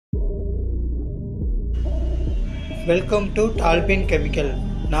Welcome to dolphin chemical.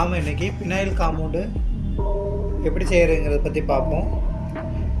 நாம் இன்றைக்கி penile compound எப்படி செய்கிறதுங்கிறத பற்றி பார்ப்போம்.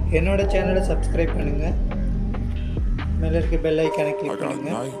 என்னோட சேனலை சப்ஸ்கிரைப் பண்ணுங்கள், மேலே இருக்க பெல் ஐக்கானை கிளிக்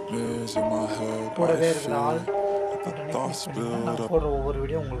பண்ணுங்கள், கூடவே இருக்கிற ஆல் பட்டனை கிளிக் பண்ணுங்கள். நான் போடுற ஒவ்வொரு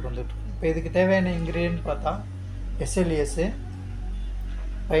வீடியோ உங்களுக்கு வந்துட்டு. இப்போ இதுக்கு தேவையான இன்க்ரீடியன்ட் பார்த்தா எஸ்எல்எஸ்,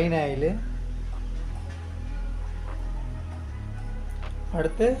 பைனாயில்,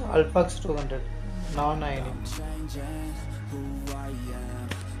 அடுத்து அல்பாக்ஸ் 200 நான் அயனிக்.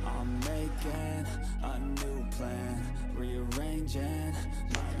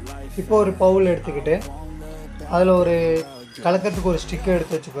 இப்போ ஒரு பவுல் எடுத்துக்கிட்டு அதில் ஒரு கலக்கிறதுக்கு ஒரு ஸ்டிக்கை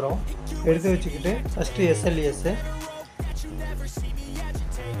எடுத்து வச்சுக்கிட்டு ஃபஸ்ட்டு எஸ்எல்எஸ்,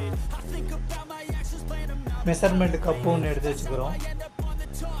 மெஷர்மெண்ட் கப்பு ஒன்று எடுத்து வச்சுக்கிறோம்.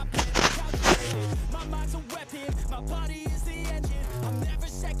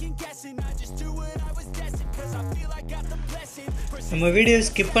 நம்ம வீடியோ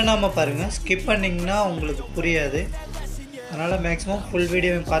ஸ்கிப் பண்ணாமல் பாருங்கள். ஸ்கிப் பண்ணிங்கன்னா உங்களுக்கு புரியாது. அதனால் மேக்ஸிமம் ஃபுல்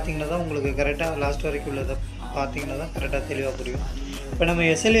வீடியோவை பார்த்தீங்கன்னா தான் உங்களுக்கு கரெக்டாக லாஸ்ட் வரைக்கும் உள்ளதை பார்த்தீங்கன்னா தான் கரெக்டாக தெளிவாக புரியும். இப்போ நம்ம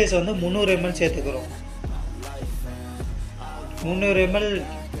எஸ்எல்எஸ் வந்து 300 ml சேர்த்துக்கிறோம். 300 ml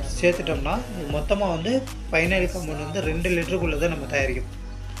சேர்த்துட்டோம்னா மொத்தமாக வந்து பைனைல் காம்பவுண்ட் வந்து 2 லிட்டருக்குள்ளே தான் நம்ம தயாரிக்கும்.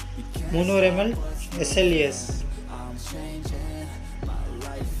 300 ml எஸ்எல்எஸ்,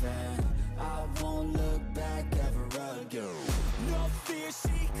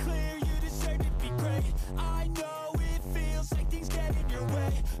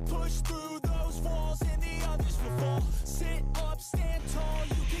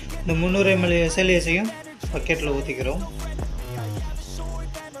 இந்த 300 ml எஸ்எல்எஸையும் பக்கெட்டில் ஊற்றிக்கிறோம்.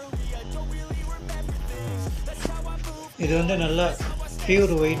 இது வந்து நல்லா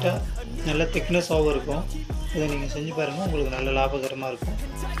பியூர் ஒயிட்டாக நல்ல திக்னஸாகவும் இருக்கும். இதை நீங்கள் செஞ்சு பாருங்கள், உங்களுக்கு நல்ல லாபகரமாக இருக்கும்.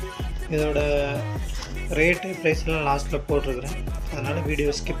 இதோட ரேட்டு ப்ரைஸ்லாம் லாஸ்ட்டில் போட்டிருக்கிறேன், அதனால்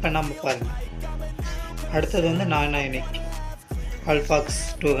வீடியோ ஸ்கிப் பண்ணாமல் பாருங்கள். அடுத்தது வந்து நான் அயனிக் அல்பாக்ஸ்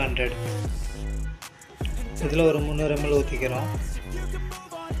 200, இதில் ஒரு 300 ml ஊற்றிக்கிறோம்.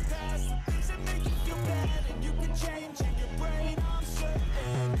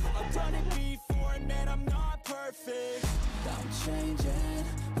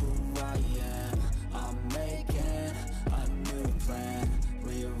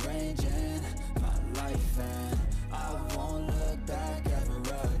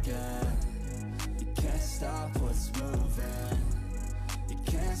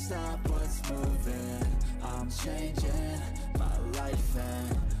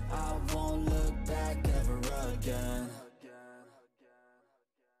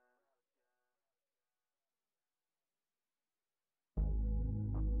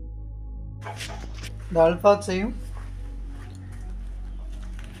 இந்த அல்பாக்ஸையும்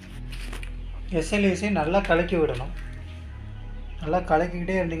எஸ்எல்எஸையும் நல்லா கலக்கி விடணும். நல்லா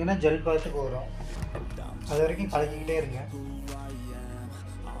கலக்கிக்கிட்டே இருந்தீங்கன்னா ஜெல் பார்த்துக்கு வரும். அது வரைக்கும் கலக்கிக்கிட்டே இருங்க.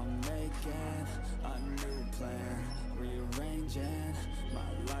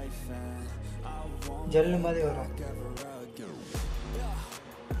 ஜெல்லு மாதிரி வரும்.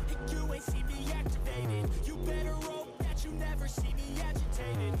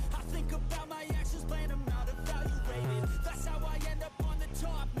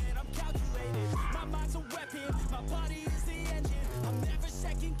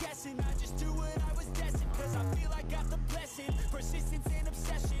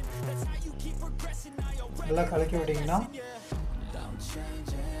 நல்லா கலக்கி விட்டிங்கன்னா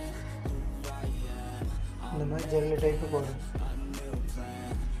இந்த மாதிரி ஜெல்லு டைப்பு போடும்.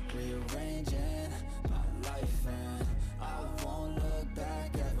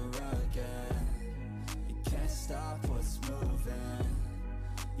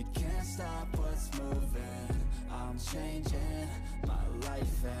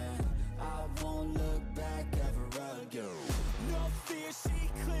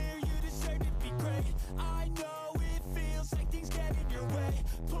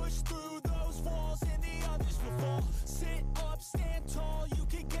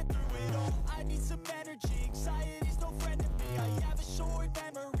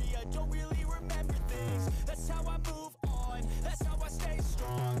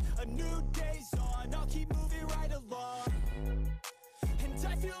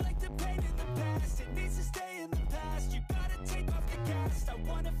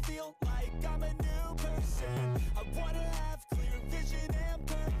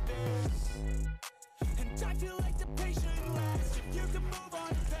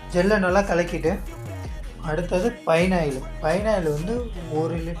 ஜெல்லை நல்லா கலக்கிட்டு அடுத்தது பைனாயில். பைனாயில் வந்து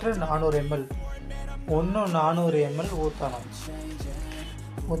 1 லிட்டர் 400 ml, 400 ml ஊற்றணும்.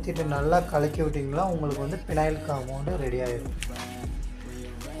 ஊற்றிட்டு நல்லா கலக்கி விட்டிங்களா உங்களுக்கு வந்து பினைல் காம்பவுண்டு ரெடி ஆகிடும்.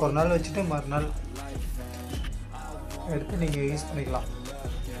 ஒரு நாள் வச்சுட்டு மறுநாள் எடுத்து நீங்கள் யூஸ் பண்ணிக்கலாம்.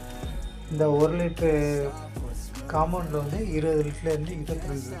 இந்த 1 லிட்ரு காம்பவுண்டில் வந்து 20 லிட்டர்லேருந்து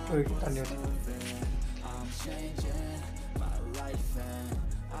 22 லிட்டர் வரைக்கும் தண்ணி ஊற்றலாம்.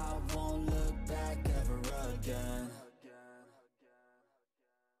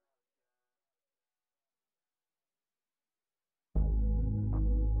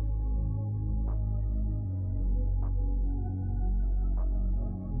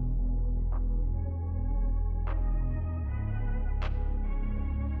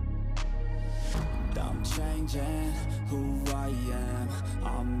 I'm changing who I am.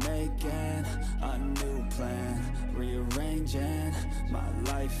 I'm making a new plan, rearranging my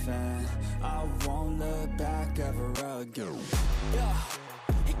life, and I won't look back ever again.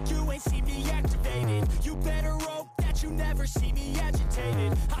 You ain't see me activated. You better hope that you never see me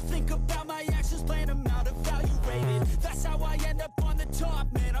agitated. I think about my actions, plan them out, evaluated. That's how I end up on the top,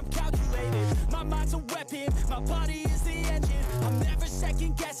 man, I'm calculated. My mind's a weapon, my body is the engine. I'm never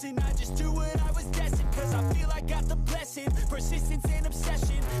second guessing, I just do what I was destined. Cause I feel I got the blessing, persistence and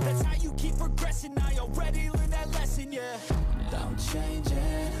obsession. That's how you keep progressing, I already learned that lesson, yeah. I'm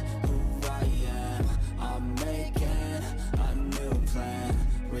changing who I am. I'm making a new plan,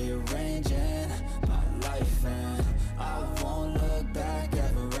 rearranging my life, and I won't look back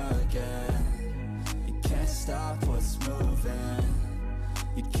ever again. You can't stop what's moving.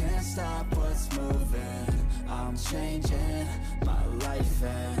 You can't stop what's moving. I'm changing my life,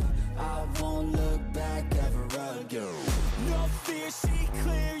 and I won't look back ever again. No fear, see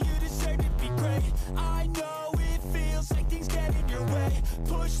clear, you deserve to be great. I know it feels like things get in your way.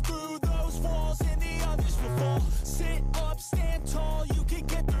 Push through those walls and the others will fall. Sit up, stand tall, you can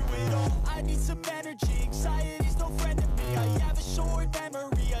get through it all. I need some energy, anxiety's no friend to me. I have a short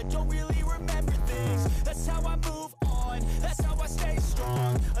memory, I don't really remember things. That's how I move on, that's how I stay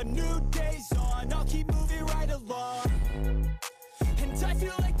strong. A new day's on, I'll keep moving right along. And I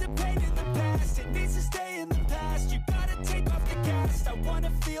feel like the pain in the past, it needs to stay in the past. You gotta take off the cast. I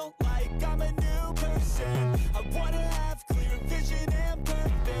wanna feel like I'm a new person. I wanna have clear vision and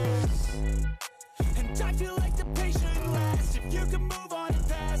purpose. And I feel like the pain shouldn't last. If you can move on and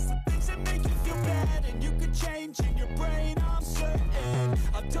past the things that make you feel bad, and you can change in your brain, I'm certain.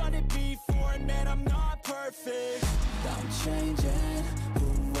 I've done it before and man, I'm not perfect. I'm changing who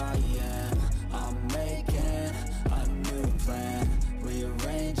I am. I'm making a new plan,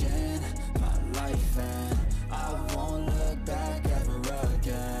 rearranging my life, and I won't look back ever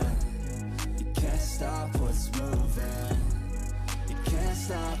again. You can't stop what's moving. You can't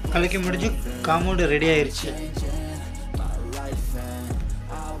stop what's கலக்கி முடிஞ்சு compound ready ஆயிருச்சு.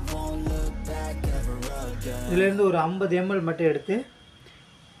 இதிலேருந்து ஒரு 50 ml மட்டும் எடுத்து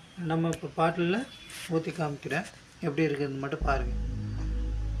நம்ம இப்போ பாட்டிலில் ஊற்றி காமிக்கிறேன். எப்படி இருக்குதுன்னு மட்டும் பாருங்கள்.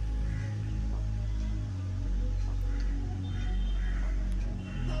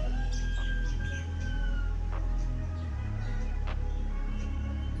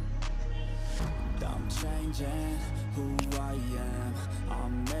 I'm changing who I am.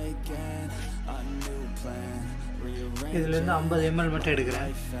 I'm making a new plan, இதிலேருந்து 50 ml மட்டும்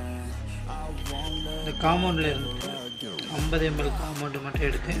எடுக்கிறேன். இந்த காம்பவுண்டில் இருந்து 50 ml காம்பவுண்டு மட்டும்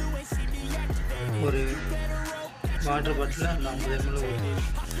எடுத்து ஒரு வாட்டர் பாட்டில் அந்த 50 ml ஊற்றி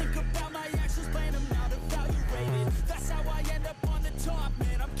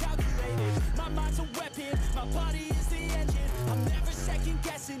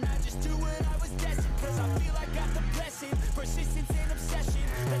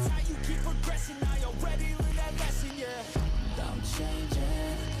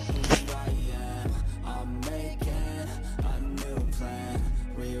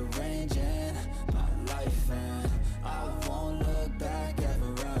rearranging my life, and I won't look back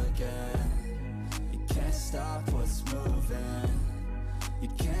ever again. You can't stop what's moving. You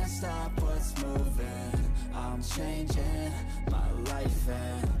can't stop what's moving. I'm changing my life,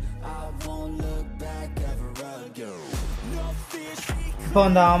 and I won't look back ever again. No fear. இப்போ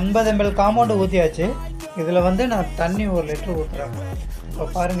அந்த 50 ml compound ஊற்றியாச்சு. இதில் வந்து நான் தண்ணி 1 litre ஊற்றுறேன். இப்போ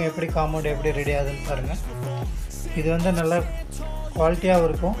பாருங்கள் எப்படி காம்பவுண்டு எப்படி ரெடி ஆகுதுன்னு பாருங்கள். இது வந்து நல்லா குவாலிட்டியாகவும்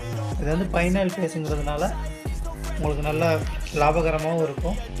இருக்கும். இது வந்து பைனல் பேஸுங்கிறதுனால உங்களுக்கு நல்ல லாபகரமாகவும்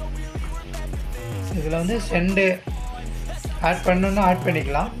இருக்கும். இதில் வந்து செண்டு ஆட் பண்ணணுன்னா ஆட்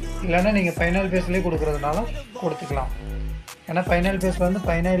பண்ணிக்கலாம், இல்லைன்னா நீங்கள் பைனல் பேஸ்லேயே கொடுக்குறதுனால கொடுத்துக்கலாம். ஏன்னா பைனல் பேஸில் வந்து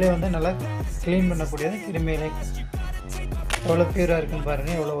பைனலே வந்து நல்லா க்ளீன் பண்ணக்கூடியது. கிருமியிலே எவ்வளோ பியூராக இருக்குன்னு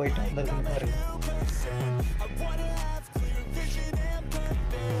பாருங்கள், எவ்வளோ ஒயிட்டாக வந்துருக்குன்னு பாருங்கள்.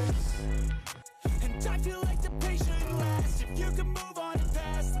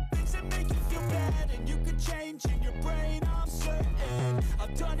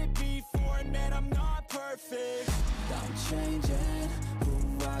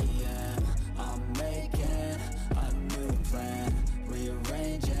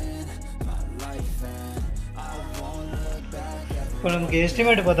 இப்போ நமக்கு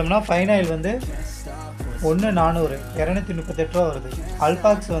எஸ்டிமேட் பார்த்தோம்னா ஃபைனாயில் வந்து 1,400 238 ரூபா வருது.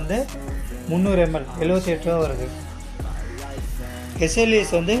 அல்பாக்ஸ் வந்து 300 ml 78 ரூபா வருது.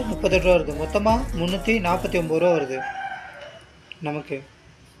 எஸ்எல்இஎஸ் வந்து 38 ரூபா வருது. மொத்தமாக 349 ரூபா வருது நமக்கு.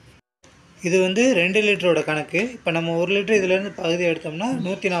 இது வந்து 2 லிட்டரோட கணக்கு. இப்போ நம்ம 1 லிட்டர் இதிலேருந்து பகுதி எடுத்தோம்னா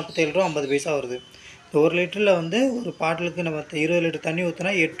 147 ரூபா 50 பைசா வருது. இந்த 1 லிட்டரில் வந்து ஒரு பாட்டிலுக்கு நம்ம 20 லிட்டர் தண்ணி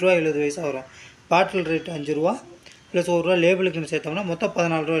ஊற்றினா 8 ரூபா 70 பைசா வரும். பாட்டில் ரேட் 5 ரூபா ப்ளஸ் 1 ரூபா லேபிளுக்குன்னு சேர்த்தோம்னா மொத்தம்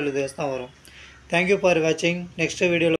 14 ரூபா 70 பைசா தான் வரும். தேங்க்யூ ஃபார் வாட்சிங். நெக்ஸ்ட் வீடியோவில்